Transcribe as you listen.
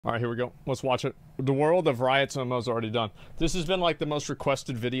All right, here we go. Let's watch it. The world of Riot's MMO's already done. This has been like the most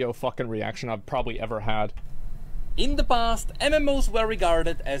requested video fucking reaction I've probably ever had. In the past, MMOs were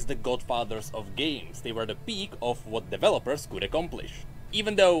regarded as the godfathers of games. They were the peak of what developers could accomplish.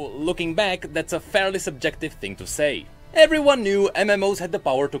 Even though, looking back, that's a fairly subjective thing to say. Everyone knew MMOs had the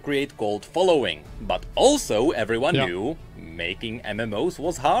power to create cult following, but also everyone knew making MMOs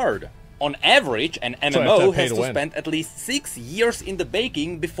was hard. On average, an MMO has to spend at least 6 years in the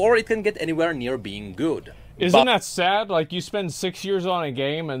baking before it can get anywhere near being good. Isn't that sad? Like, you spend 6 years on a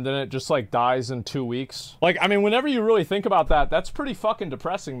game and then it just, like, dies in 2 weeks. Like, I mean, whenever you really think about that, that's pretty fucking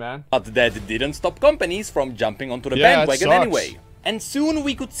depressing, man. But that didn't stop companies from jumping onto the bandwagon anyway. And soon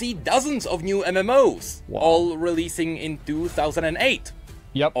we could see dozens of new MMOs, all releasing in 2008.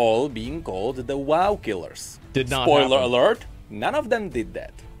 Yep. All being called the WoW killers. Did not Spoiler happen. alert, none of them did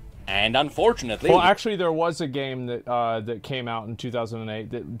that. And unfortunately... Well, actually, there was a game that that came out in 2008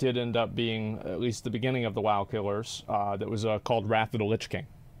 that did end up being at least the beginning of the WoW killers. That was called Wrath of the Lich King.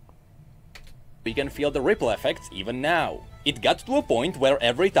 We can feel the ripple effects even now. It got to a point where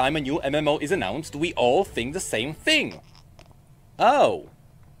every time a new MMO is announced, we all think the same thing. Oh.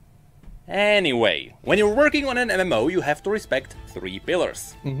 Anyway, when you're working on an MMO, you have to respect 3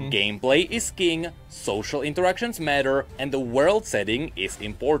 pillars. Gameplay is king, social interactions matter, and the world setting is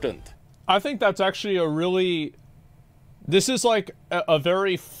important. I think that's actually a really... This is like a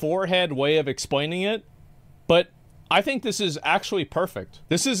very forehead way of explaining it, but I think this is actually perfect.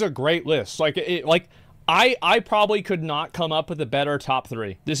 This is a great list. I probably could not come up with a better top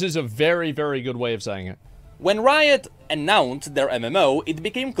 3. This is a very, very good way of saying it. When Riot announced their MMO, it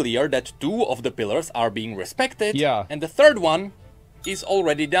became clear that 2 of the pillars are being respected, and the third one is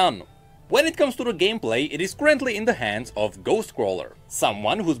already done. When it comes to the gameplay, it is currently in the hands of Ghostcrawler,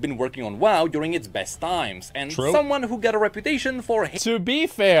 someone who's been working on WoW during its best times, and someone who got a reputation for... To be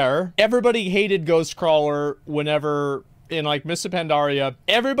fair, everybody hated Ghostcrawler whenever, in like Mists of Pandaria,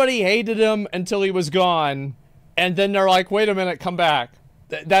 everybody hated him until he was gone, and then they're like, wait a minute, come back.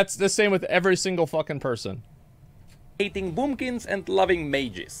 That's the same with every single fucking person. Hating boomkins and loving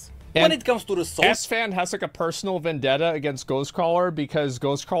mages. And when it comes to the S-Fan has like a personal vendetta against Ghostcrawler because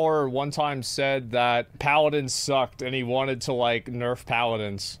Ghostcrawler one time said that paladins sucked and he wanted to like nerf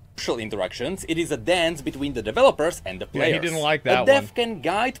paladins. Social interactions, it is a dance between the developers and the players. Yeah, he didn't like that one. A dev can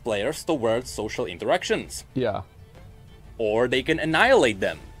guide players towards social interactions. Yeah. Or they can annihilate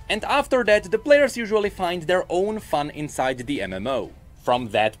them. And after that, the players usually find their own fun inside the MMO. From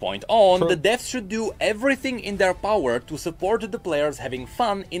that point on, the devs should do everything in their power to support the players having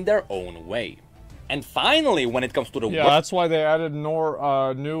fun in their own way. And finally, when it comes to the that's why they added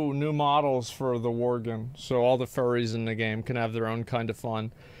more new models for the Worgen, so all the furries in the game can have their own kind of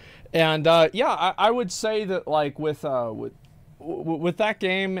fun. And yeah, I would say that like with that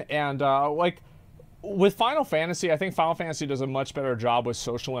game and like with Final Fantasy, I think Final Fantasy does a much better job with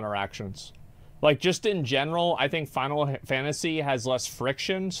social interactions. Like, just in general, I think Final Fantasy has less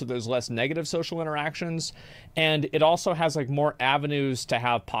friction, so there's less negative social interactions, and it also has, like, more avenues to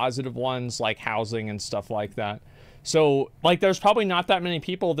have positive ones, like housing and stuff like that. So, like, there's probably not that many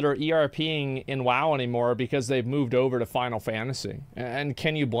people that are ERPing in WoW anymore because they've moved over to Final Fantasy. And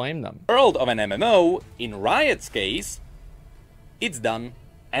can you blame them? World of an MMO, in Riot's case, it's done.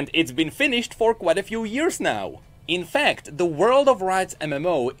 And it's been finished for quite a few years now. In fact, the world of Riot's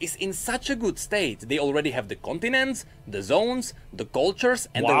MMO is in such a good state. They already have the continents, the zones, the cultures,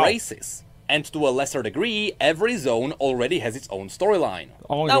 and the races. And to a lesser degree, every zone already has its own storyline.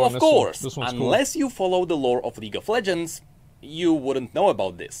 Now, of course, unless you follow the lore of League of Legends, you wouldn't know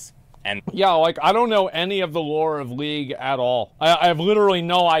about this. And yeah, like, I don't know any of the lore of League at all. I have literally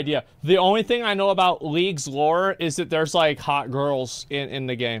no idea. The only thing I know about League's lore is that there's, like, hot girls in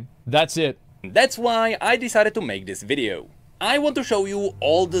the game. That's it. That's why I decided to make this video. I want to show you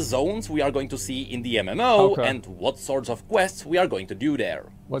all the zones we are going to see in the MMO and what sorts of quests we are going to do there.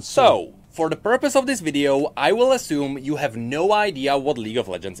 So, for the purpose of this video, I will assume you have no idea what League of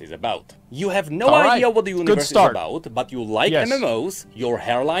Legends is about. You have no idea what the universe is about, but you like MMOs, your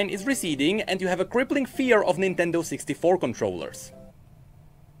hairline is receding, and you have a crippling fear of Nintendo 64 controllers.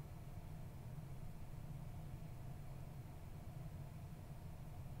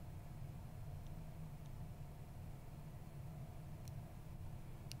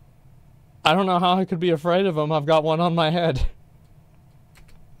 I don't know how I could be afraid of them. I've got one on my head.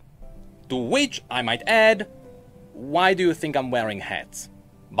 To which I might add, why do you think I'm wearing hats?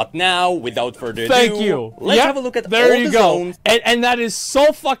 But now, without further ado, let's have a look at all the zones. And that is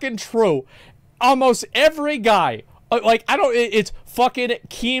so fucking true. Almost every guy, like, it's Fucking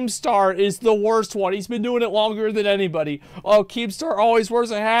Keemstar is the worst one. He's been doing it longer than anybody. Oh, Keemstar always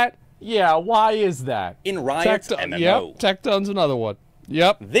wears a hat? Yeah, why is that? In Riot's MMO. Yep, Tecton's another one.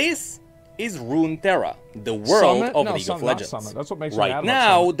 Yep. This is Runeterra, the world of League of Legends. Summit. That's what makes me right mad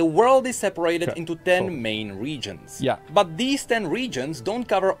now, about the world is separated Okay, into 10 cool. main regions. Yeah. But these 10 regions don't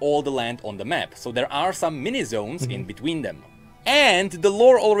cover all the land on the map, so there are some mini-zones in between them. And the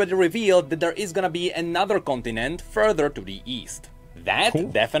lore already revealed that there is gonna be another continent further to the east. That Cool.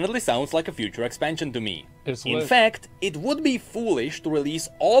 definitely sounds like a future expansion to me. It's In lit. fact, it would be foolish to release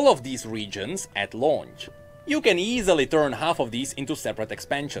all of these regions at launch. You can easily turn half of these into separate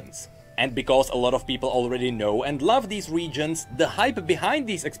expansions. And because a lot of people already know and love these regions, the hype behind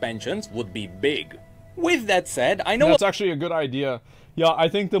these expansions would be big. With that said, I know That's actually a good idea. Yeah, I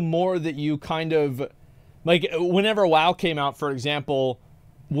think the more that you kind of... Like, whenever WoW came out, for example,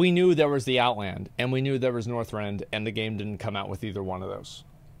 we knew there was the Outland, and we knew there was Northrend, and the game didn't come out with either one of those.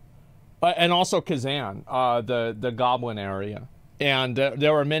 And also Kazan, the Goblin area. And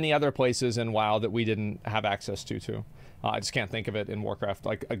there were many other places in WoW that we didn't have access to, too. I just can't think of it in Warcraft,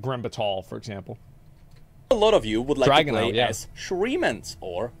 like Grimbatal, for example. a lot of you would like to play yeah. as Shrimans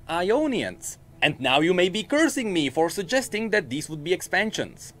or Ionians. And now you may be cursing me for suggesting that these would be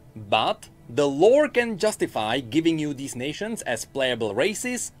expansions. But the lore can justify giving you these nations as playable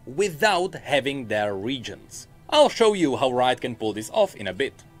races without having their regions. I'll show you how Riot can pull this off in a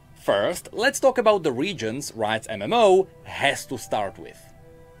bit. First, let's talk about the regions Riot's MMO has to start with.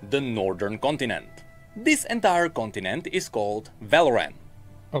 The Northern Continent. This entire continent is called Valoran.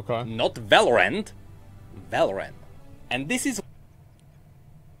 Okay. Not Valorant, Valoran. And this is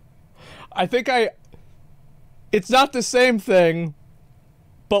It's not the same thing,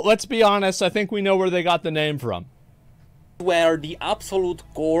 but let's be honest, I think we know where they got the name from. where the absolute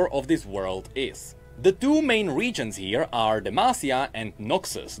core of this world is. The two main regions here are Demacia and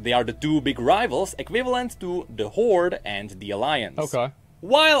Noxus. They are the two big rivals equivalent to the Horde and the Alliance. Okay.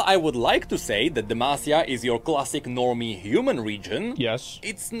 While I would like to say that Demacia is your classic normie human region, Yes.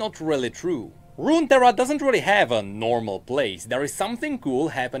 it's not really true. Runeterra doesn't really have a normal place. There is something cool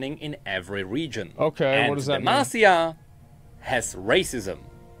happening in every region. Okay, and what does that mean? Demacia has racism.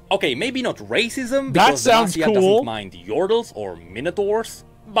 Okay, maybe not racism, That because sounds Demacia cool. doesn't mind Yordles or Minotaurs,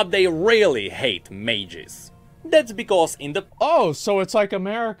 but they really hate mages. That's because in the Oh, so it's like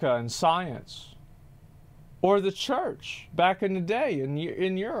America and science. Or the church back in the day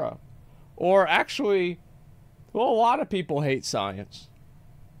in Europe. Or actually, well, a lot of people hate science.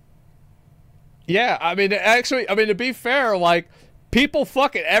 Yeah, I mean, actually, I mean, to be fair, like, people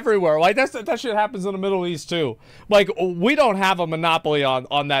fucking everywhere. Like, that shit happens in the Middle East, too. Like, we don't have a monopoly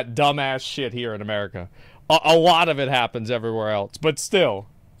on that dumbass shit here in America. A lot of it happens everywhere else, but still.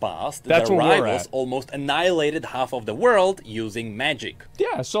 past, That's their where we're rivals at. almost annihilated half of the world using magic.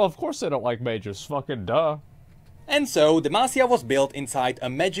 Yeah, so of course they don't like mages. Fucking duh. And so, Demacia was built inside a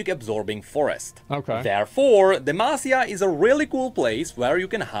magic-absorbing forest. Okay. Therefore, Demacia is a really cool place where you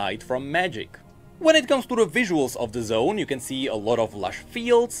can hide from magic. When it comes to the visuals of the zone, you can see a lot of lush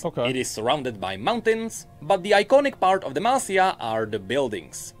fields, Okay. it is surrounded by mountains, but the iconic part of Demacia are the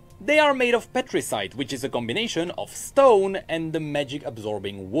buildings. They are made of petricite, which is a combination of stone and the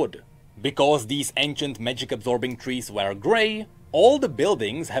magic-absorbing wood. Because these ancient magic-absorbing trees were grey, all the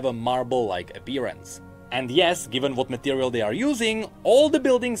buildings have a marble-like appearance. And yes, given what material they are using, all the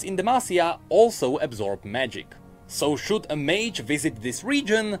buildings in Demacia also absorb magic. So should a mage visit this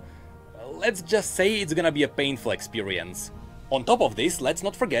region, let's just say it's gonna be a painful experience. On top of this, let's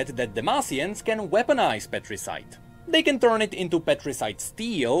not forget that Demacians can weaponize petricite. They can turn it into petricite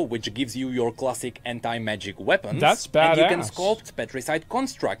steel, which gives you your classic anti-magic weapons. That's And you can badass. sculpt petricite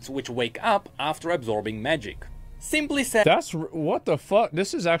constructs which wake up after absorbing magic. Simply said, What the fuck?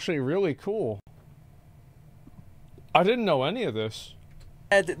 This is actually really cool. I didn't know any of this.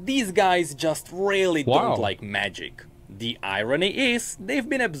 these guys just really Wow. don't like magic. The irony is, they've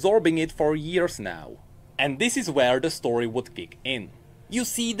been absorbing it for years now. And this is where the story would kick in. You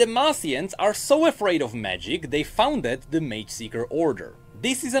see, the Demacians are so afraid of magic, they founded the Mage Seeker Order.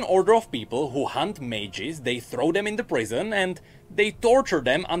 This is an order of people who hunt mages, they throw them into prison, and they torture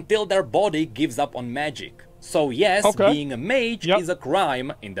them until their body gives up on magic. So yes, Okay. being a mage Yep. is a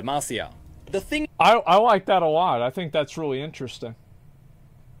crime in Demacia. The thing I like that a lot. I think that's really interesting.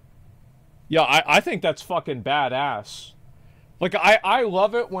 Yeah, I think that's fucking badass. Like, I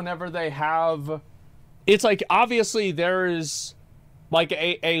love it whenever they have... It's like, obviously, there is, like,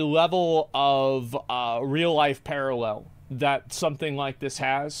 a level of real-life parallel that something like this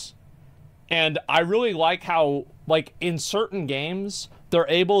has. And I really like how, like, in certain games, they're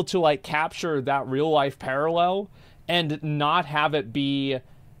able to, like, capture that real-life parallel and not have it be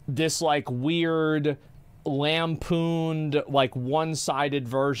this like weird lampooned like one-sided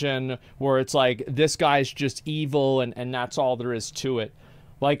version where it's like this guy's just evil and that's all there is to it.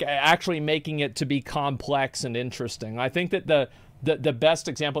 Like actually making it to be complex and interesting. I think that the best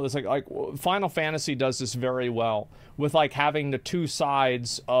example is like Final Fantasy does this very well with like having the two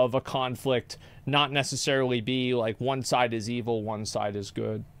sides of a conflict not necessarily be like one side is evil, one side is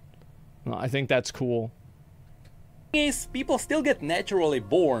good. I think that's cool. Is people still get naturally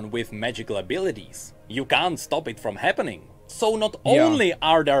born with magical abilities. You can't stop it from happening. So not only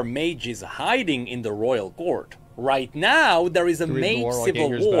are there mages hiding in the royal court, right now there is a mage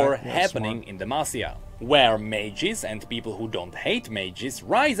civil war happening in Demacia, where mages and people who don't hate mages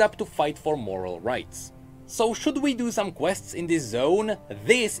rise up to fight for moral rights. So should we do some quests in this zone?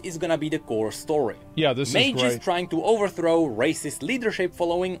 This is gonna be the core story. Yeah, this is great. Mages trying to overthrow racist leadership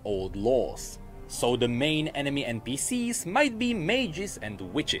following old laws. So the main enemy NPCs might be mages and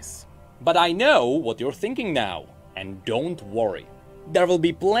witches. But I know what you're thinking now, and don't worry. There will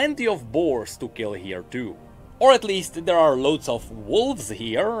be plenty of boars to kill here too. Or at least there are loads of wolves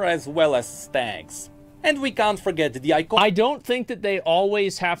here, as well as stags. And we can't forget the icon. I don't think that they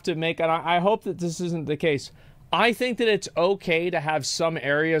always have to make, and I hope that this isn't the case. I think that it's okay to have some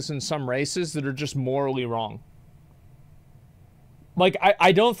areas and some races that are just morally wrong. Like,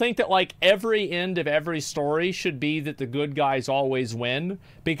 I don't think that, like, every end of every story should be that the good guys always win,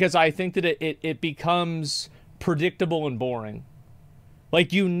 because I think that it becomes predictable and boring.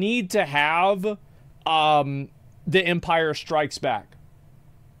 Like, you need to have the Empire Strikes Back.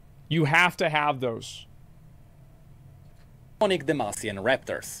 You have to have those. Demacian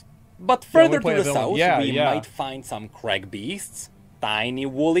raptors. But further to the south, we might find some crag beasts, tiny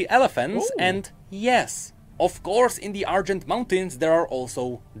woolly elephants, and yes, of course, in the Argent Mountains there are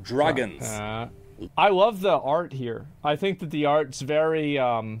also dragons. I love the art here. I think that the art's very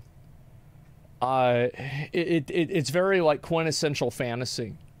it's very like quintessential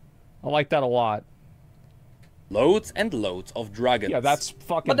fantasy. I like that a lot. Loads and loads of dragons. Yeah, that's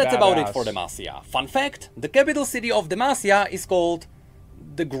fucking But that's badass. about it for Demacia. Fun fact, the capital city of Demacia is called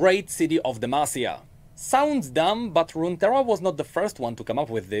the Great City of Demacia. Sounds dumb, but Runeterra was not the first one to come up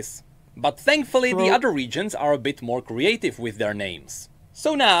with this. But thankfully the other regions are a bit more creative with their names.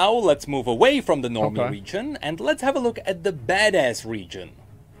 So now, let's move away from the normie region and let's have a look at the badass region,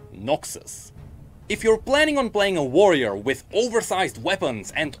 Noxus. If you're planning on playing a warrior with oversized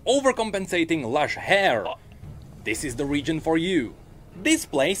weapons and overcompensating lush hair, this is the region for you. This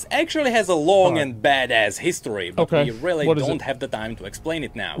place actually has a long and badass history, but we really don't have the time to explain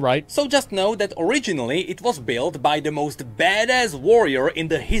it now. So just know that originally it was built by the most badass warrior in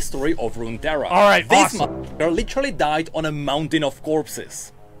the history of Runeterra. This motherfucker literally died on a mountain of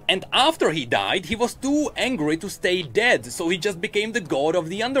corpses. And after he died, he was too angry to stay dead, so he just became the god of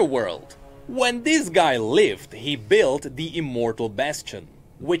the underworld. When this guy lived, he built the Immortal Bastion,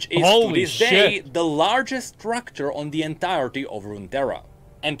 which is to this day the largest structure on the entirety of Runeterra.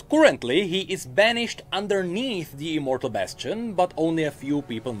 And currently he is banished underneath the Immortal Bastion, but only a few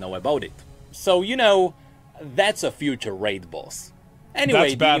people know about it. So, you know, that's a future raid boss.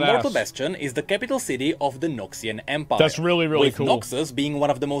 Anyway, the Immortal Bastion is the capital city of the Noxian Empire. That's really, really cool. With Noxus being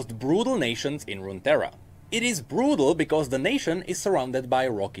one of the most brutal nations in Runeterra. It is brutal because the nation is surrounded by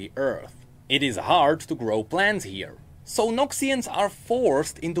rocky earth. It is hard to grow plants here. So Noxians are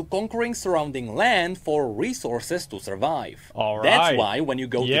forced into conquering surrounding land for resources to survive. That's why when you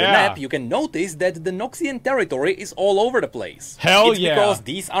go to the map, you can notice that the Noxian territory is all over the place. It's because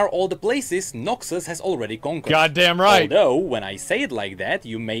these are all the places Noxus has already conquered. Goddamn right. Although, when I say it like that,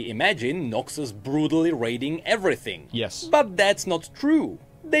 you may imagine Noxus brutally raiding everything. Yes. But that's not true.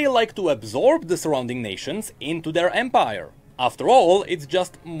 They like to absorb the surrounding nations into their empire. After all, it's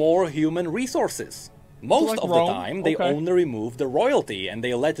just more human resources. Most of the time, they only remove the royalty and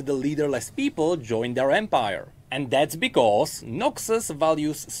they let the leaderless people join their empire. And that's because Noxus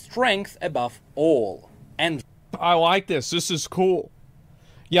values strength above all. And I like this. This is cool.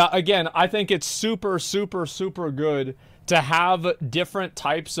 Yeah, again, I think it's super, super, super good to have different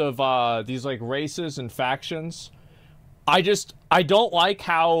types of these like races and factions. I don't like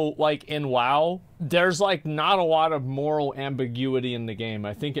how, like, in WoW, there's, like, not a lot of moral ambiguity in the game.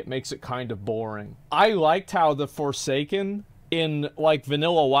 I think it makes it kind of boring. I liked how the Forsaken in, like,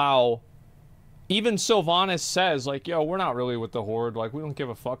 vanilla WoW, even Sylvanas says, like, yo, we're not really with the Horde. Like, we don't give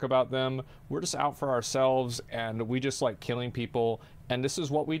a fuck about them. We're just out for ourselves, and we just like killing people, and this is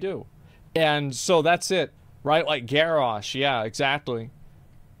what we do. And so that's it, right? Like, Garrosh, yeah, exactly.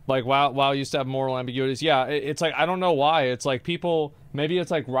 Like, WoW used to have moral ambiguities. Yeah, it's like, I don't know why. It's like people, maybe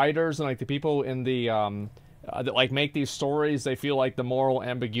it's like writers and like the people in the that like make these stories. They feel like the moral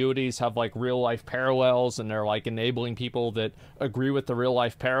ambiguities have like real life parallels, and they're like enabling people that agree with the real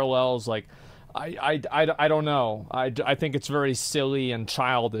life parallels. Like, I don't know. I think it's very silly and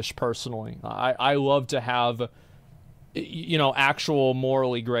childish personally. I love to have, you know, actual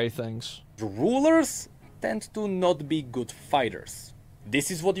morally gray things. Rulers tend to not be good fighters.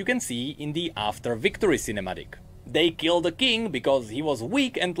 This is what you can see in the After Victory cinematic. They killed the king because he was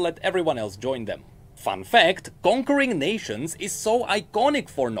weak and let everyone else join them. Fun fact, conquering nations is so iconic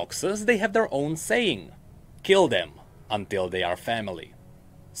for Noxus they have their own saying. Kill them until they are family.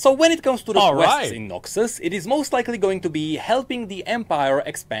 So when it comes to the quests in Noxus, it is most likely going to be helping the Empire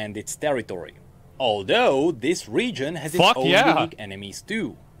expand its territory. Although this region has its own unique enemies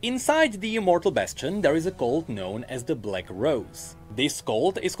too. Inside the Immortal Bastion there is a cult known as the Black Rose. This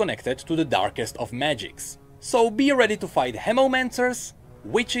cult is connected to the darkest of magics. So be ready to fight Hemomancers,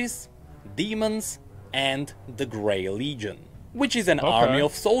 witches, demons, and the Grey Legion, which is an army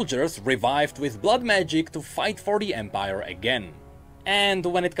of soldiers revived with blood magic to fight for the Empire again. And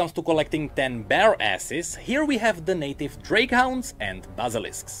when it comes to collecting 10 bear asses, here we have the native Drakehounds and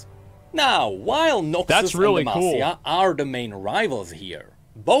Basilisks. Now, while Noxus and Demacia are the main rivals here,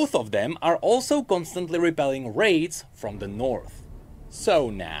 both of them are also constantly repelling raids from the north. So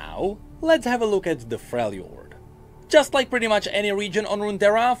now, let's have a look at the Freljord. Just like pretty much any region on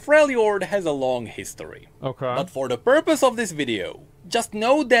Runeterra, Freljord has a long history. But for the purpose of this video, just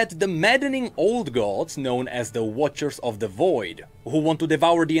know that the maddening old gods known as the Watchers of the Void, who want to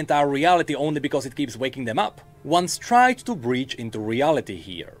devour the entire reality only because it keeps waking them up, once tried to breach into reality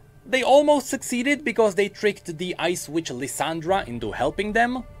here. They almost succeeded because they tricked the Ice Witch Lysandra into helping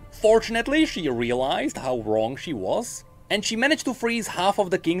them. Fortunately, she realized how wrong she was, and she managed to freeze half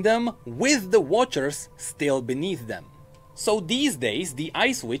of the kingdom with the Watchers still beneath them. So these days, the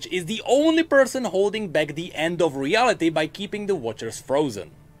Ice Witch is the only person holding back the end of reality by keeping the Watchers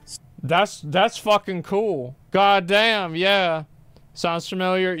frozen. That's fucking cool. God damn, yeah. Sounds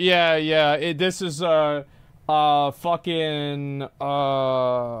familiar? Yeah. This is fucking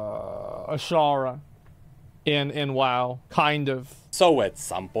Ashara in WoW, kind of. So at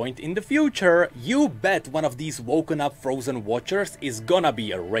some point in the future, you bet one of these woken up frozen Watchers is gonna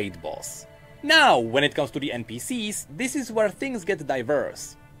be a raid boss. Now, when it comes to the NPCs, this is where things get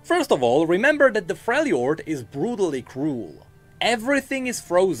diverse. First of all, remember that the Freljord is brutally cruel. Everything is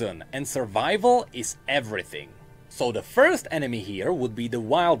frozen, and survival is everything. So the first enemy here would be the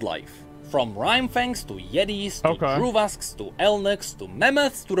wildlife. From Rhymefangs to Yetis, to Druvasks, to Elnuks, to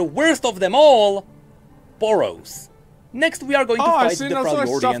Mammoths, to the worst of them all, Poros. Next we are going to fight the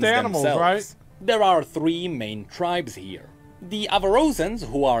Freljordians themselves. Right? There are 3 main tribes here. The Avarosans,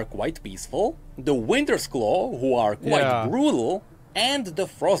 who are quite peaceful, the Winter's Claw, who are quite brutal, and the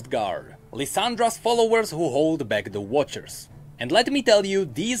Frostguard, Lysandra's followers who hold back the Watchers. And let me tell you,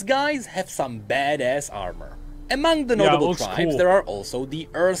 these guys have some badass armor. Among the notable tribes there are also the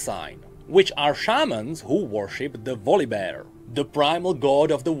Ursine, which are shamans who worship the Volibear, the primal god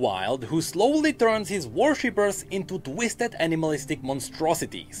of the wild who slowly turns his worshippers into twisted animalistic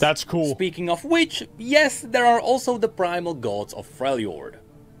monstrosities. That's cool. Speaking of which, yes, there are also the primal gods of Freljord.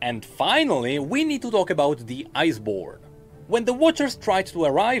 And finally, we need to talk about the Iceborn. When the Watchers tried to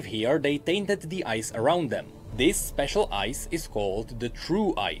arrive here, they tainted the ice around them. This special ice is called the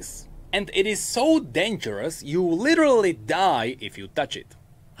True Ice. And it is so dangerous, you literally die if you touch it.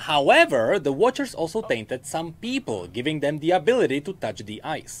 However, the Watchers also tainted some people, giving them the ability to touch the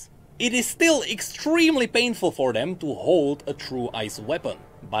ice. It is still extremely painful for them to hold a true ice weapon,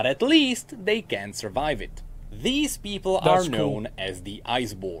 but at least they can survive it. These people are known as the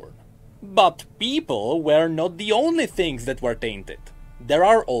Iceborn. But people were not the only things that were tainted. There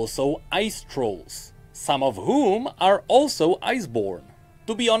are also ice trolls, some of whom are also Iceborn.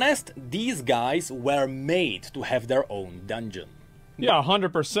 To be honest, these guys were made to have their own dungeon. Yeah,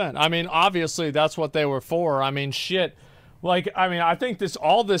 100%. I mean, obviously, that's what they were for. I mean, shit. Like, I mean, I think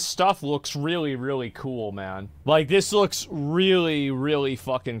all this stuff looks really, really cool, man. Like, this looks really, really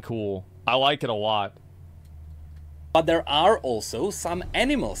fucking cool. I like it a lot. But there are also some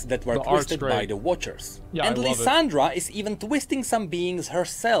animals that were twisted by the Watchers. Yeah, and Lysandra is even twisting some beings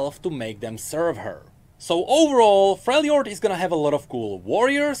herself to make them serve her. So overall, Freljord is gonna have a lot of cool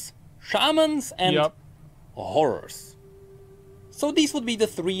warriors, shamans, and horrors. So these would be the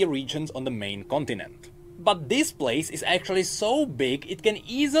 3 regions on the main continent. But this place is actually so big it can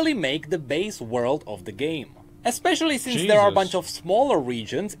easily make the base world of the game. Especially since there are a bunch of smaller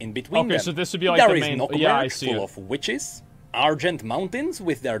regions in between them. So this would be like there the main... Nockberg, full of witches, Argent Mountains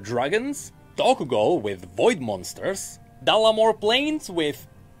with their dragons, Tokugol with void monsters, Dalamor Plains with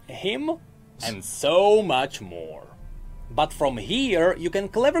him, and so much more. But from here, you can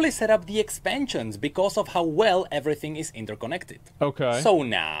cleverly set up the expansions because of how well everything is interconnected. Okay. So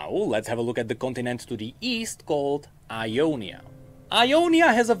now, let's have a look at the continent to the east called Ionia.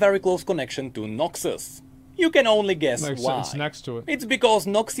 Ionia has a very close connection to Noxus. You can only guess Makes why. sense next to it. It's because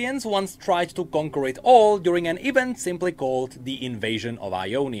Noxians once tried to conquer it all during an event simply called the Invasion of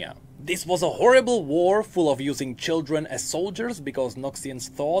Ionia. This was a horrible war full of using children as soldiers because Noxians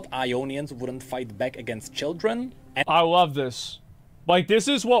thought Ionians wouldn't fight back against children. And I love this. Like, this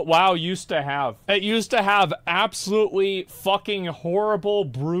is what WoW used to have. It used to have absolutely fucking horrible,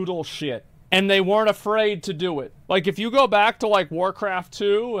 brutal shit. And they weren't afraid to do it. Like, if you go back to, like, Warcraft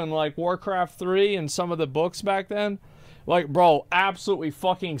 2 and, like, Warcraft 3 and some of the books back then, like, bro, absolutely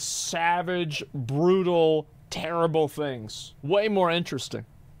fucking savage, brutal, terrible things. Way more interesting.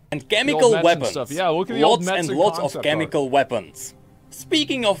 And chemical weapons. Stuff. Yeah, look at the old lots and Mets lots of concept chemical weapons.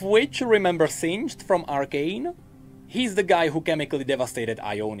 Speaking of which, remember Singed from Arcane? He's the guy who chemically devastated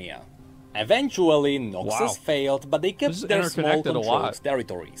Ionia. Eventually, Noxus failed, but they kept their small controlled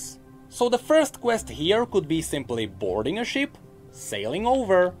territories. So the first quest here could be simply boarding a ship, sailing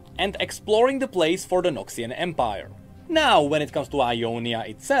over, and exploring the place for the Noxian Empire. Now, when it comes to Ionia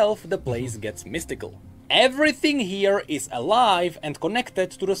itself, the place gets mystical. Everything here is alive and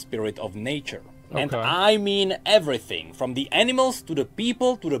connected to the spirit of nature. Okay. And I mean everything, from the animals to the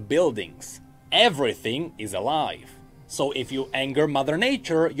people to the buildings. Everything is alive. So if you anger Mother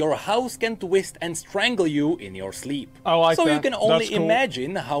Nature, your house can twist and strangle you in your sleep. I like so that. You can only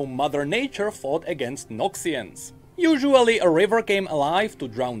imagine how Mother Nature fought against Noxians. Usually a river came alive to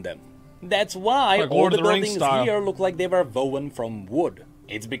drown them. That's why like all the buildings here look like they were woven from wood.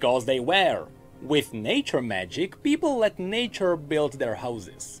 It's because they were. With nature magic, people let nature build their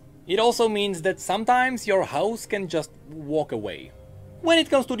houses. It also means that sometimes your house can just walk away. When it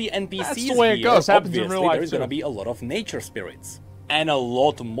comes to the NPCs That's the way it goes. obviously in real life there's gonna be a lot of nature spirits. And a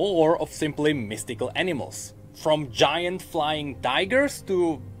lot more of simply mystical animals. From giant flying tigers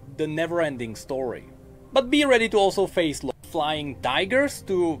to the never-ending story. But be ready to also face flying tigers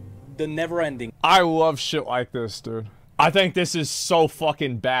to the never-ending... I love shit like this, dude. I think this is so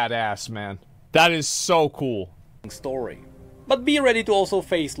fucking badass, man. That is so cool. Story. But be ready to also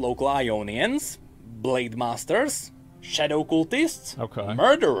face local Ionians, Blade Masters, Shadow Cultists,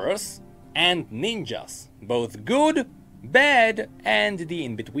 Murderers, and Ninjas. Both good, bad, and the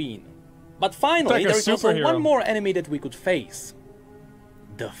in-between. But finally, there's also one more enemy that we could face.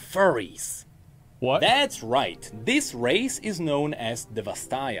 The Furries. What? That's right. This race is known as the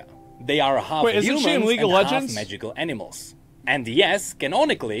Vastaya. They are half humans and half magical animals. And yes,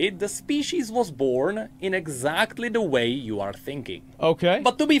 canonically, the species was born in exactly the way you are thinking. Okay.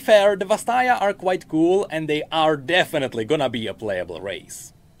 But to be fair, the Vastaya are quite cool and they are definitely gonna be a playable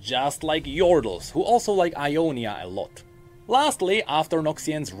race. Just like Yordles, who also like Ionia a lot. Lastly, after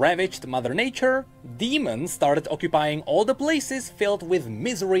Noxians ravaged Mother Nature, demons started occupying all the places filled with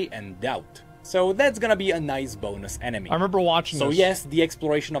misery and doubt. So that's gonna be a nice bonus enemy. I remember watching this. So yes, the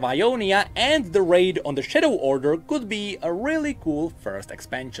exploration of Ionia and the raid on the Shadow Order could be a really cool first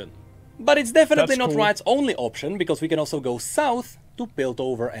expansion. But it's definitely not Riot's only option, because we can also go south to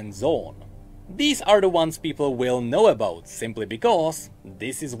Piltover and Zaun. These are the ones people will know about, simply because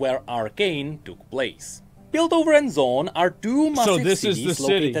this is where Arcane took place. Piltover and Zaun are two massive cities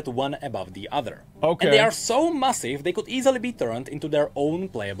located one above the other. Okay. And they are so massive they could easily be turned into their own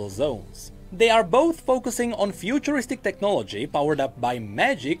playable zones. They are both focusing on futuristic technology powered up by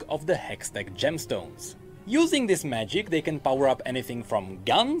magic of the Hextech gemstones. Using this magic, they can power up anything from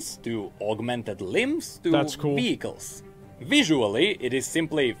guns to augmented limbs to vehicles. Visually, it is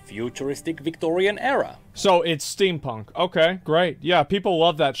simply futuristic Victorian era. So it's steampunk. Okay, great. Yeah, people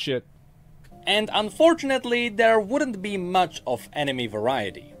love that shit. And unfortunately, there wouldn't be much of enemy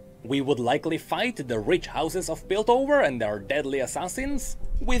variety. We would likely fight the rich houses of Piltover and their deadly assassins,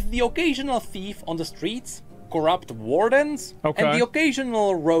 with the occasional thief on the streets, corrupt wardens, and the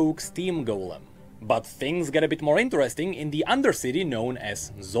occasional rogue steam golem. But things get a bit more interesting in the undercity known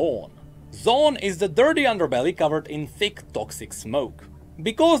as Zaun. Zaun is the dirty underbelly covered in thick toxic smoke.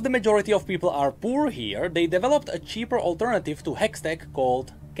 Because the majority of people are poor here, they developed a cheaper alternative to Hextech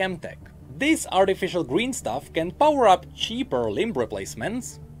called Chemtech. This artificial green stuff can power up cheaper limb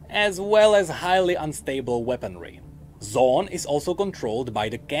replacements, as well as highly unstable weaponry. Zaun is also controlled by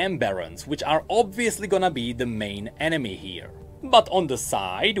the Chem Barons, which are obviously gonna be the main enemy here. But on the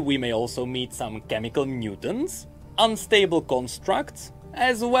side, we may also meet some chemical mutants, unstable constructs,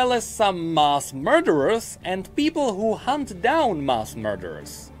 as well as some mass murderers and people who hunt down mass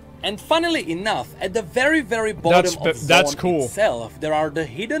murderers. And funnily enough, at the very bottom of Zone itself, there are the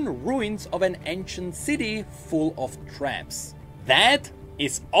hidden ruins of an ancient city full of traps. That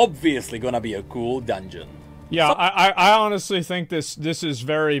is obviously gonna be a cool dungeon. Yeah, so I honestly think this is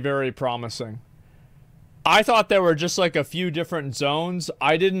very promising. I thought there were just like a few different zones.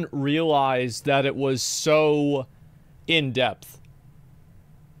 I didn't realize that it was so in-depth.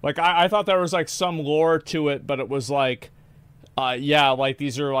 Like, I thought there was like some lore to it, but it was like, yeah, like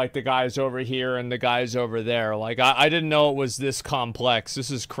these are like the guys over here and the guys over there. Like, I didn't know it was this complex. This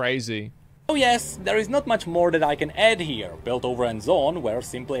is crazy. Oh yes, there is not much more that I can add here. Piltover and Zone were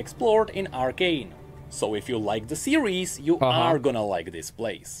simply explored in Arcane. So if you like the series, you are gonna like this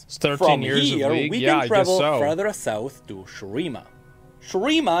place. It's 13 From years here, of League. we can travel further south to Shurima.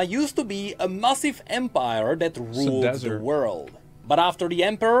 Shurima used to be a massive empire that ruled the world. But after the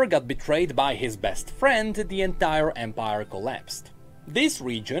Emperor got betrayed by his best friend, the entire empire collapsed. This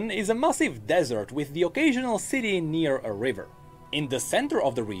region is a massive desert with the occasional city near a river. In the center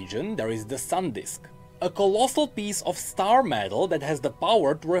of the region there is the Sun Disk, a colossal piece of star metal that has the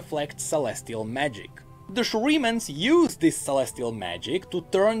power to reflect celestial magic. The Shurimans use this celestial magic to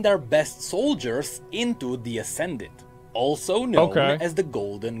turn their best soldiers into the Ascended, also known as the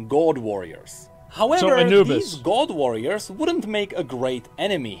Golden God Warriors. However, these God Warriors wouldn't make a great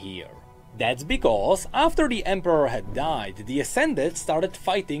enemy here. That's because after the Emperor had died, the Ascended started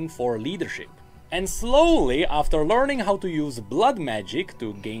fighting for leadership. And slowly, after learning how to use blood magic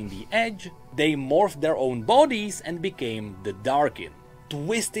to gain the edge, they morphed their own bodies and became the Darkin.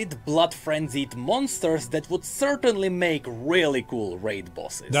 Twisted, blood-frenzied monsters that would certainly make really cool raid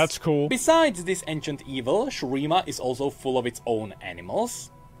bosses. That's cool. Besides this ancient evil, Shurima is also full of its own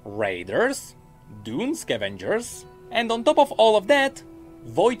animals, raiders, dune scavengers, and on top of all of that,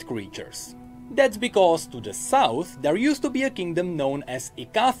 void creatures. That's because to the south there used to be a kingdom known as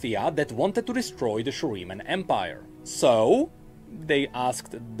Icathia that wanted to destroy the Shuriman Empire. So they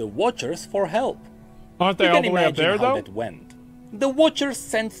asked the Watchers for help. Aren't they all the way up there though? That went. The Watchers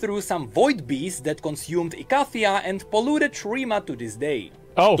sent through some void beasts that consumed Icathia and polluted Shurima to this day.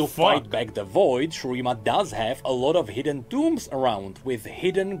 To fight back the void, Shurima does have a lot of hidden tombs around with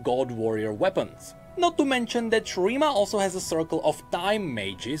hidden God Warrior weapons. Not to mention that Shurima also has a circle of time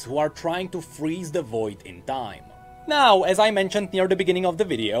mages who are trying to freeze the void in time. Now, as I mentioned near the beginning of the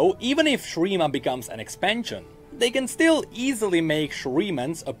video, even if Shurima becomes an expansion, they can still easily make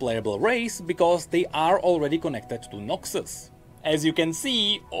Shurimans a playable race because they are already connected to Noxus. As you can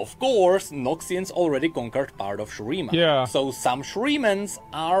see, of course, Noxians already conquered part of Shurima. Yeah. So some Shurimans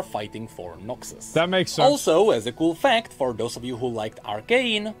are fighting for Noxus. That makes sense. Also, as a cool fact, for those of you who liked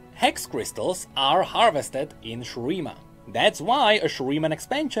Arcane, Hex Crystals are harvested in Shurima. That's why a Shuriman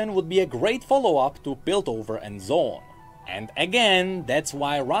expansion would be a great follow-up to Piltover and Zone. And again, that's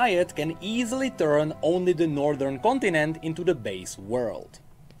why Riot can easily turn only the northern continent into the base world.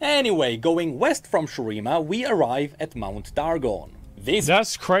 Anyway, going west from Shurima, we arrive at Mount Targon.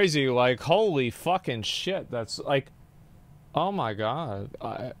 That's crazy, like, holy fucking shit, that's like, oh my god.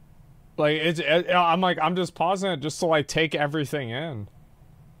 I'm just pausing it just to like take everything in.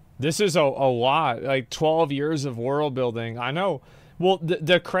 This is a lot, like 12 years of world building, I know. Well,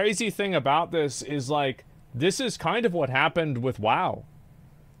 the crazy thing about this is like, this is kind of what happened with WoW.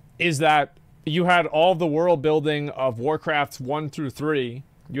 Is that you had all the world building of Warcraft 1 through 3,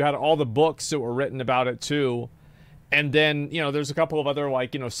 you had all the books that were written about it too, and then, you know, there's a couple of other,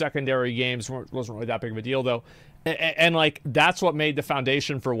 like, you know, secondary games, wasn't really that big of a deal though, and like, that's what made the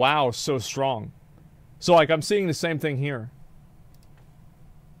foundation for WoW so strong. So like, I'm seeing the same thing here.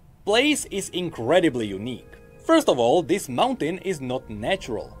 Place is incredibly unique. First of all, this mountain is not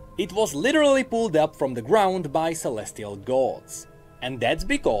natural. It was literally pulled up from the ground by celestial gods. And that's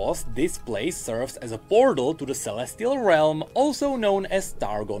because this place serves as a portal to the celestial realm, also known as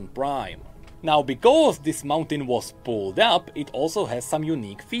Targon Prime. Now, because this mountain was pulled up, it also has some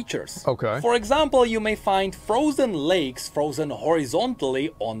unique features. Okay. For example, you may find frozen lakes frozen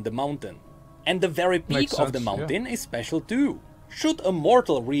horizontally on the mountain. And the very peak of the mountain is special too. Should a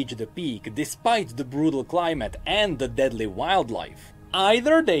mortal reach the peak despite the brutal climate and the deadly wildlife,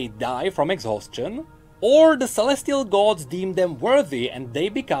 either they die from exhaustion, or the celestial gods deem them worthy and they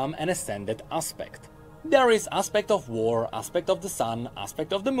become an ascended aspect. There is aspect of war, aspect of the sun,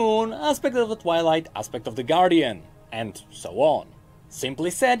 aspect of the moon, aspect of the twilight, aspect of the guardian, and so on. Simply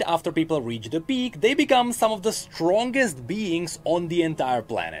said, after people reach the peak, they become some of the strongest beings on the entire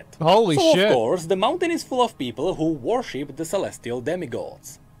planet. Holy shit. Of course, the mountain is full of people who worship the celestial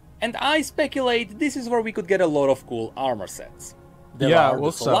demigods. And I speculate this is where we could get a lot of cool armor sets. There are the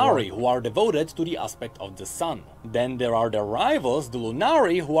what's that one? Solari, who are devoted to the aspect of the sun. Then there are the rivals, the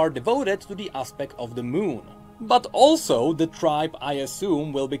Lunari, who are devoted to the aspect of the moon. But also the tribe I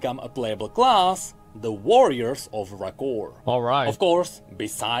assume will become a playable class, the Warriors of Rakor. Alright. Of course,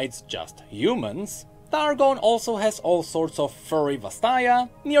 besides just humans, Targon also has all sorts of furry Vastaya.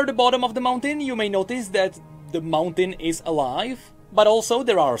 Near the bottom of the mountain you may notice that the mountain is alive. But also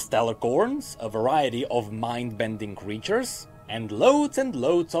there are Stellarcorns, a variety of mind-bending creatures, and loads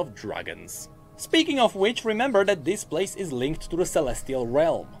of dragons. Speaking of which, remember that this place is linked to the Celestial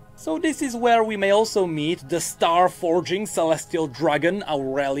Realm. So this is where we may also meet the star-forging Celestial Dragon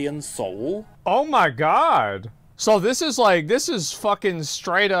Aurelian Soul. Oh my god! So this is fucking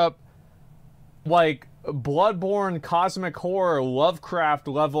straight up, like, Bloodborne, Cosmic Horror, Lovecraft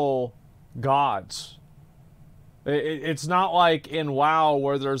level gods. It's not like in WoW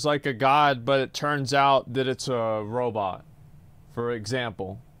where there's like a god, but it turns out that it's a robot, for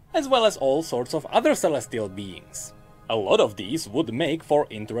example. As well as all sorts of other celestial beings. A lot of these would make for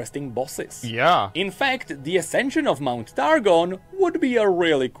interesting bosses. Yeah. In fact, the ascension of Mount Targon would be a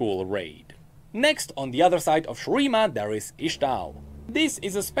really cool raid. Next, on the other side of Shurima, there is Ishtal. This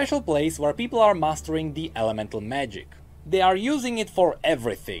is a special place where people are mastering the elemental magic. They are using it for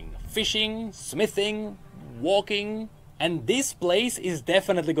everything. Fishing, smithing, walking, and this place is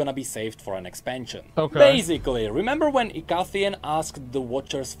definitely gonna be saved for an expansion. Okay. Basically, remember when Icathian asked the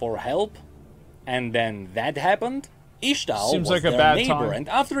Watchers for help? And then that happened? Ishtal Seems was like a their bad neighbor, time. and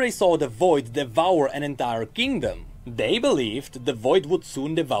after they saw the Void devour an entire kingdom, they believed the Void would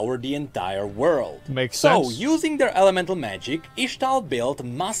soon devour the entire world. Makes So, sense. using their elemental magic, Ishtal built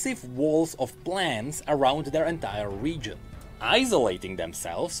massive walls of plants around their entire region, isolating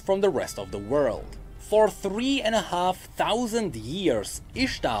themselves from the rest of the world. For 3,500 years,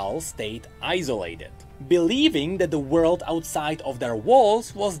 Ishtal stayed isolated, believing that the world outside of their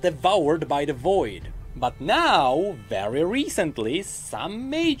walls was devoured by the Void. But now, very recently, some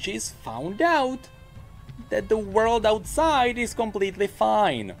mages found out that the world outside is completely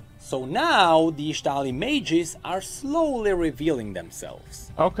fine. So now, the Ishtali mages are slowly revealing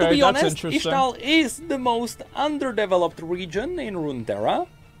themselves. Okay, to be that's honest, interesting. Ishtal is the most underdeveloped region in Runeterra.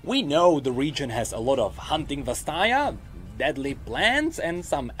 We know the region has a lot of hunting Vastaya, deadly plants and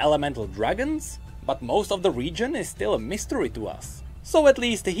some elemental dragons, but most of the region is still a mystery to us. So at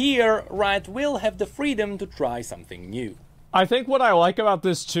least here, Riot will have the freedom to try something new. I think what I like about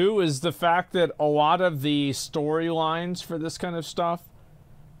this too is the fact that a lot of the storylines for this kind of stuff,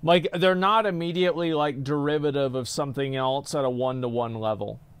 like, they're not immediately like derivative of something else at a one-to-one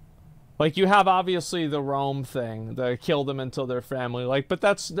level. Like, you have obviously the Rome thing, the kill them until they're family, like, but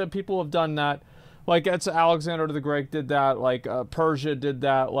that's, the people have done that. Like, it's Alexander the Great did that, like, Persia did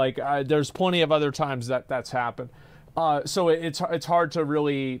that, like, there's plenty of other times that that's happened. So it's hard to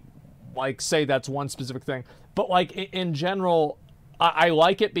really, like, say that's one specific thing. But, like, in general, I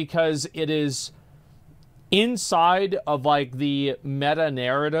like it because it is inside of, like, the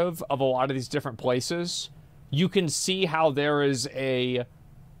meta-narrative of a lot of these different places. You can see how there is a,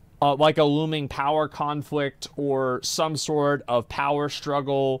 like, a looming power conflict or some sort of power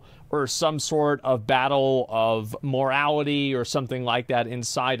struggle or some sort of battle of morality or something like that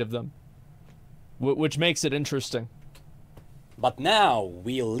inside of them, which makes it interesting. But now,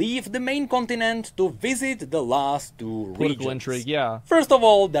 we leave the main continent to visit the last two Political regions. intrigue, yeah. First of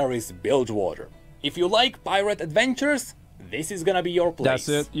all, there is Bilgewater. If you like pirate adventures, this is gonna be your place.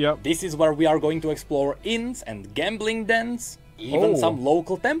 That's it, yep. This is where we are going to explore inns and gambling dens, even Oh. some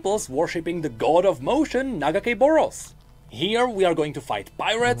local temples worshipping the god of motion, Nagake Boros. Here we are going to fight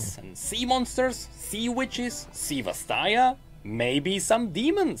pirates and sea monsters, sea witches, sea Vastaya, maybe some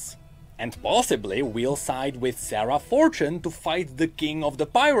demons. And possibly we'll side with Sarah Fortune to fight the king of the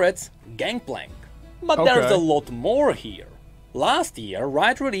pirates, Gangplank. But there's Okay. a lot more here. Last year,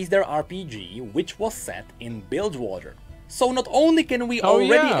 Riot released their RPG, which was set in Bilgewater. So not only can we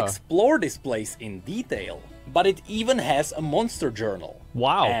already yeah. explore this place in detail, but it even has a monster journal.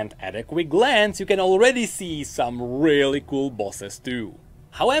 Wow. And at a quick glance, you can already see some really cool bosses too.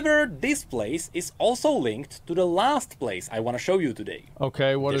 However, this place is also linked to the last place I want to show you today.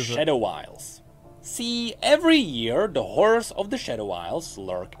 Okay, what the is it? Shadow Isles. See, every year the horrors of the Shadow Isles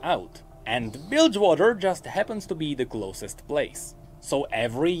lurk out, and Bilgewater just happens to be the closest place. So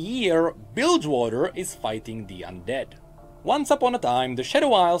every year, Bilgewater is fighting the undead. Once upon a time, the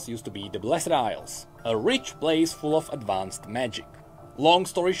Shadow Isles used to be the Blessed Isles, a rich place full of advanced magic. Long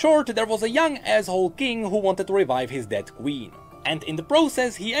story short, there was a young asshole king who wanted to revive his dead queen. And in the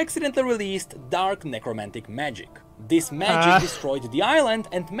process, he accidentally released dark necromantic magic. This magic destroyed the island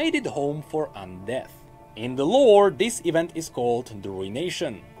and made it home for undeath. In the lore, this event is called the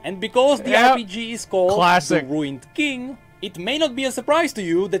Ruination. And because the Yep. RPG is called Classic. the Ruined King, it may not be a surprise to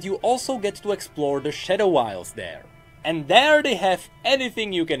you that you also get to explore the Shadow Isles there. And there they have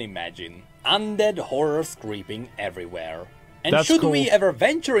anything you can imagine. Undead horrors creeping everywhere. And That's should cool. we ever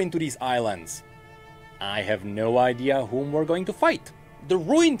venture into these islands, I have no idea whom we're going to fight. The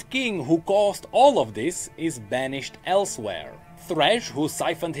Ruined King who caused all of this is banished elsewhere. Thresh, who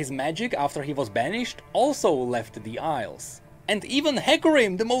siphoned his magic after he was banished, also left the Isles. And even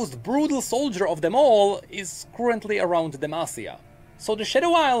Hecarim, the most brutal soldier of them all, is currently around Demacia. So the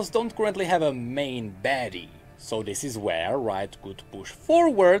Shadow Isles don't currently have a main baddie. So this is where Riot could push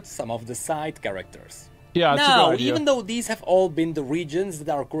forward some of the side characters. Yeah, it's a Now, good idea. even though these have all been the regions that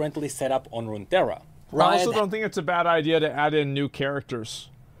are currently set up on Runeterra, I also don't think it's a bad idea to add in new characters.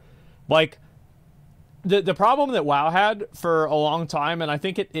 Like, the problem that WoW had for a long time, and I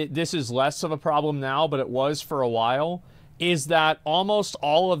think this is less of a problem now, but it was for a while, is that almost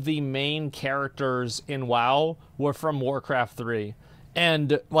all of the main characters in WoW were from Warcraft 3.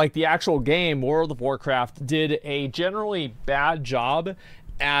 And, like, the actual game, World of Warcraft, did a generally bad job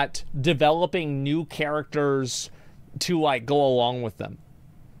at developing new characters to, like, go along with them.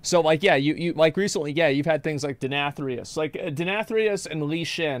 So, like, yeah, you like, recently, yeah, you've had things like Denathrius. Like, Denathrius and Lee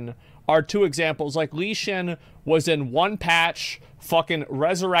Shin are two examples. Like, Lee Shin was in one patch, fucking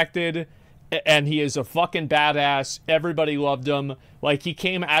resurrected, and he is a fucking badass. Everybody loved him. Like, he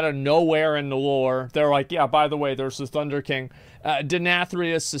came out of nowhere in the lore. They're like, yeah, by the way, there's the Thunder King.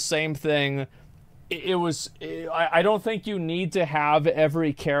 Denathrius, the same thing. I don't think you need to have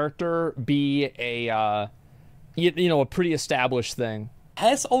every character be a, you know, a pretty established thing.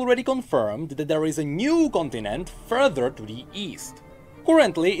 Has already confirmed that there is a new continent further to the east.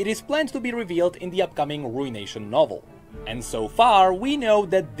 Currently, it is planned to be revealed in the upcoming Ruination novel. And so far, we know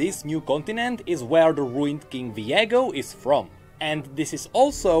that this new continent is where the Ruined King Viego is from. And this is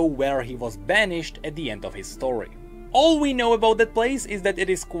also where he was banished at the end of his story. All we know about that place is that it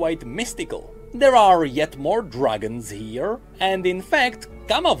is quite mystical. There are yet more dragons here, and in fact,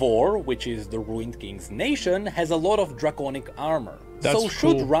 Kamavor, which is the Ruined King's nation, has a lot of draconic armor. So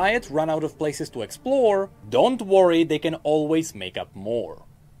should cool. Riot run out of places to explore, don't worry, they can always make up more.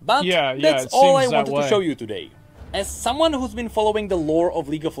 But that's all I wanted to show you today. As someone who's been following the lore of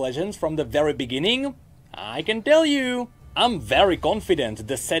League of Legends from the very beginning, I can tell you, I'm very confident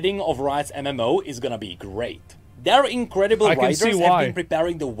the setting of Riot's MMO is gonna be great. Their incredible writers have been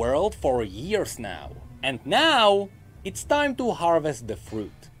preparing the world for years now. And now, it's time to harvest the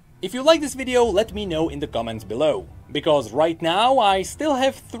fruit. If you like this video, let me know in the comments below. Because right now, I still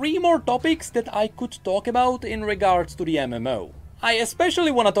have 3 more topics that I could talk about in regards to the MMO. I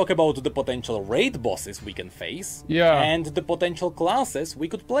especially want to talk about the potential raid bosses we can face, and the potential classes we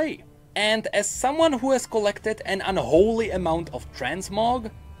could play. And as someone who has collected an unholy amount of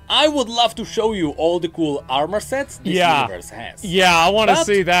transmog, I would love to show you all the cool armor sets this universe has. Yeah, I want to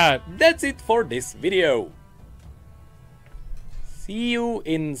see that. That's it for this video. See you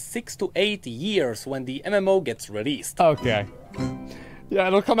in 6 to 8 years when the MMO gets released. Okay. Yeah,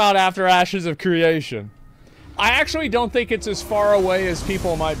 it'll come out after Ashes of Creation. I actually don't think it's as far away as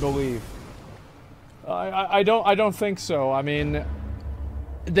people might believe. I don't think so. I mean,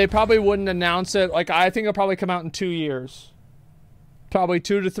 they probably wouldn't announce it. Like, I think it'll probably come out in 2 years. Probably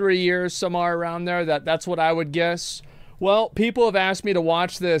 2 to 3 years, somewhere around there. That's what I would guess. Well, people have asked me to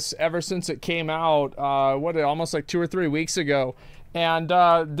watch this ever since it came out, almost like 2 or 3 weeks ago. And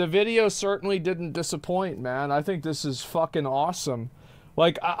the video certainly didn't disappoint, man. I think this is fucking awesome.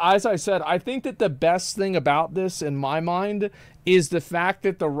 Like, as I said, I think that the best thing about this, in my mind, is the fact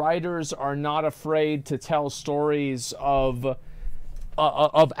that the writers are not afraid to tell stories of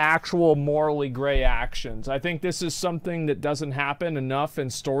actual morally gray actions. I think this is something that doesn't happen enough in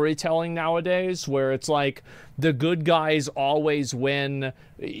storytelling nowadays, where it's like the good guys always win,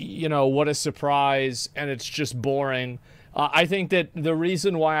 you know, what a surprise, and it's just boring. I think that the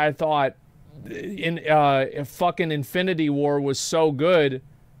reason why I thought fucking Infinity War was so good,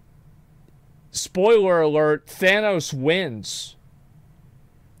 spoiler alert, Thanos wins.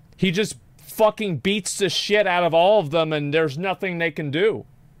 He just fucking beats the shit out of all of them, and there's nothing they can do.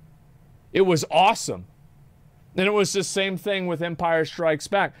 It was awesome. And it was the same thing with Empire Strikes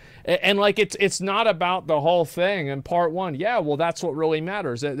Back. And like, it's not about the whole thing in part 1. Yeah, well, that's what really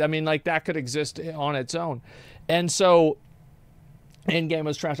matters. I mean, like, that could exist on its own. And so Endgame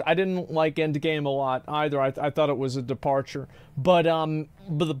was trash. I didn't like Endgame a lot either. I thought it was a departure. But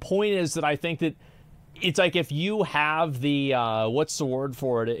the point is that I think that it's like, if you have the what's the word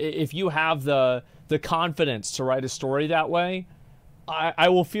for it? If you have the confidence to write a story that way, I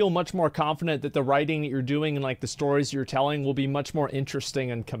will feel much more confident that the writing that you're doing and like the stories you're telling will be much more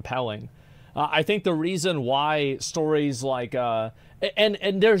interesting and compelling. I think the reason why stories like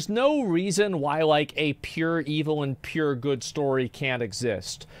and there's no reason why like a pure evil and pure good story can't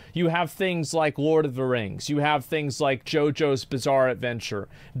exist. You have things like Lord of the Rings. You have things like JoJo's Bizarre Adventure.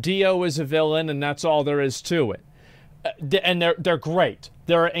 Dio is a villain, and that's all there is to it. And they're great.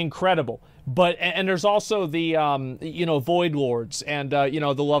 They're incredible. But and there's also the you know, Void Lords and you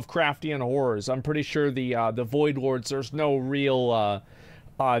know, the Lovecraftian horrors. I'm pretty sure the Void Lords, there's no real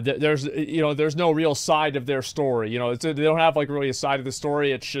there's, you know, there's no real side of their story. You know, they don't have like really a side of the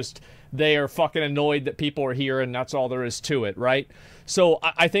story. It's just they are fucking annoyed that people are here, and that's all there is to it, right? So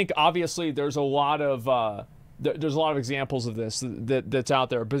I think obviously there's a lot of there's a lot of examples of this that's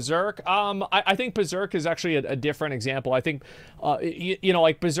out there. Berserk, I think Berserk is actually a different example. I think, you know,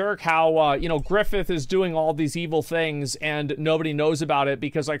 like Berserk, how, you know, Griffith is doing all these evil things and nobody knows about it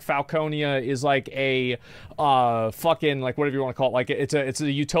because, like, Falconia is like a, fucking, like, whatever you want to call it, like, it's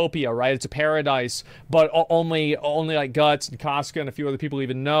a utopia, right? It's a paradise, but only like Guts and Casca and a few other people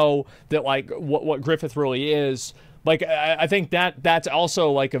even know that, like, what Griffith really is. Like, I think that's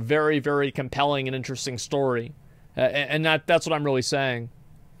also, like, a very, very compelling and interesting story. And that's what I'm really saying.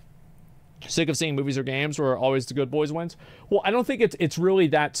 Sick of seeing movies or games where always the good boys wins? Well, I don't think it's really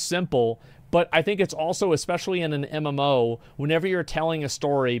that simple, but I think it's also, especially in an MMO, whenever you're telling a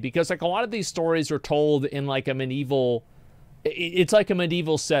story, because, like, a lot of these stories are told in, like, a medieval... It's like a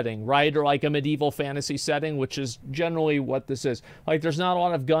medieval setting, right? Or like a medieval fantasy setting, which is generally what this is. Like, there's not a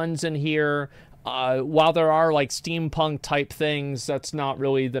lot of guns in here. While there are like steampunk type things, that's not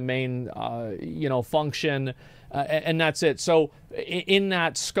really the main, you know, function, and that's it. So in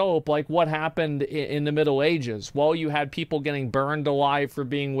that scope, like what happened in the Middle Ages? Well, you had people getting burned alive for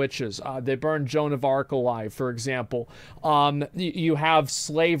being witches. They burned Joan of Arc alive, for example. You have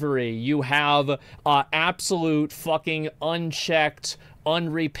slavery. You have absolute fucking unchecked,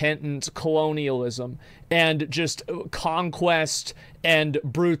 unrepentant colonialism and just conquest and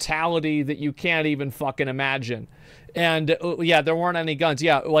brutality that you can't even fucking imagine. And yeah, there weren't any guns.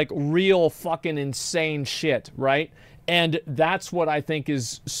 Yeah, like real fucking insane shit, right? And that's what I think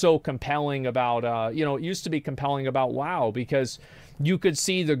is so compelling about, you know, it used to be compelling about WoW, because you could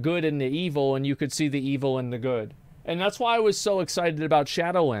see the good in the evil and you could see the evil in the good. And that's why I was so excited about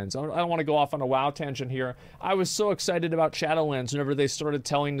Shadowlands. I don't want to go off on a WoW tangent here. I was so excited about Shadowlands whenever they started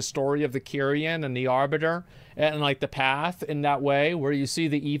telling the story of the Kyrian and the Arbiter and, like, the Path in that way, where you see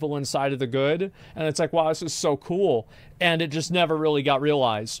the evil inside of the good. And it's like, wow, this is so cool. And it just never really got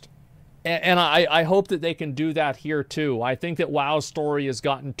realized. And I hope that they can do that here, too. I think that WoW's story has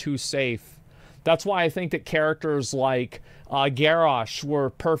gotten too safe. That's why I think that characters like Garrosh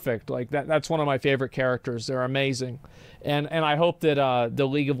were perfect. Like that's one of my favorite characters. They're amazing. And I hope that the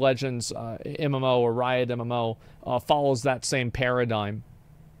League of Legends MMO or Riot MMO follows that same paradigm.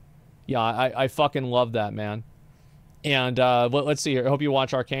 Yeah, I fucking love that, man. And let's see here. I hope you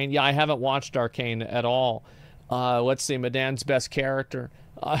watch Arcane. Yeah, I haven't watched Arcane at all. Let's see, Madan's best character.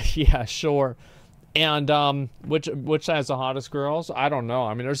 Yeah, sure. And which has the hottest girls? I don't know.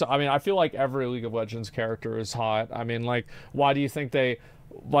 I mean, I feel like every League of Legends character is hot. I mean, like, why do you think they,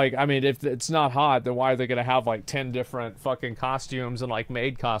 like, I mean, if it's not hot, then why are they gonna have like 10 different fucking costumes and like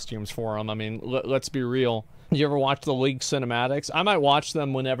maid costumes for them? I mean, let's be real. You ever watch the League cinematics? I might watch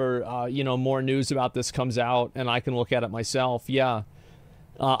them whenever you know, more news about this comes out and I can look at it myself. Yeah.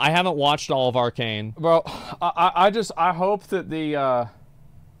 I haven't watched all of Arcane. Bro, I hope that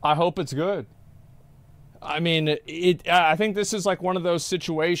I hope it's good. I mean, I think this is like one of those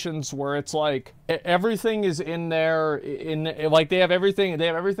situations where it's like everything is in there, like they have everything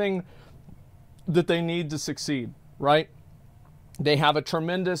that they need to succeed, right? They have a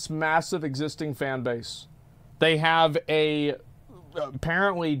tremendous, massive existing fan base. They have a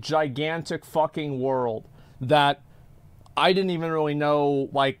apparently gigantic fucking world that I didn't even really know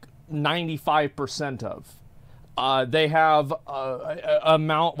like 95% of. They have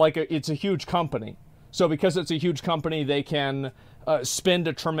amount, like it's a huge company. So because it's a huge company, they can spend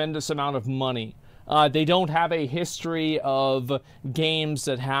a tremendous amount of money. They don't have a history of games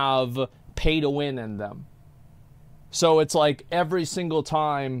that have pay to win in them. So it's like every single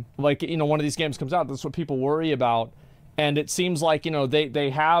time, like, you know, one of these games comes out, that's what people worry about. And it seems like, you know, they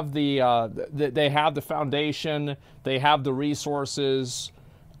have they have the foundation, they have the resources,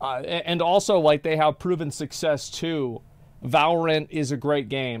 and also like they have proven success too. Valorant is a great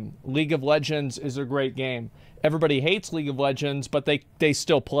game. League of Legends is a great game. Everybody hates League of Legends, but they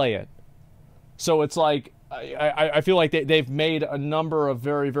still play it. So it's like, I feel like they've made a number of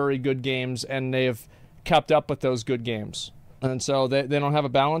very, very good games, and they've kept up with those good games. And so they don't have a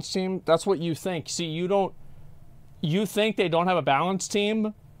balanced team. That's what you think. See, you think they don't have a balanced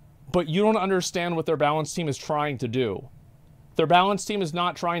team, but you don't understand what their balanced team is trying to do. Their balanced team is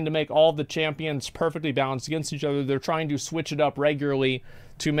not trying to make all the champions perfectly balanced against each other. They're trying to switch it up regularly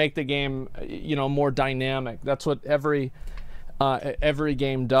to make the game, you know, more dynamic. That's what every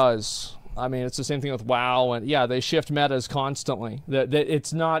game does. I mean, it's the same thing with WoW, and yeah, they shift metas constantly. That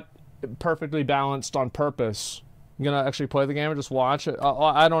it's not perfectly balanced on purpose. I'm gonna actually play the game or just watch it.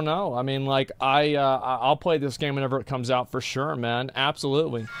 I don't know. I mean, like I'll play this game whenever it comes out for sure, man.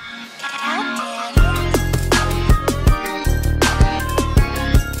 Absolutely.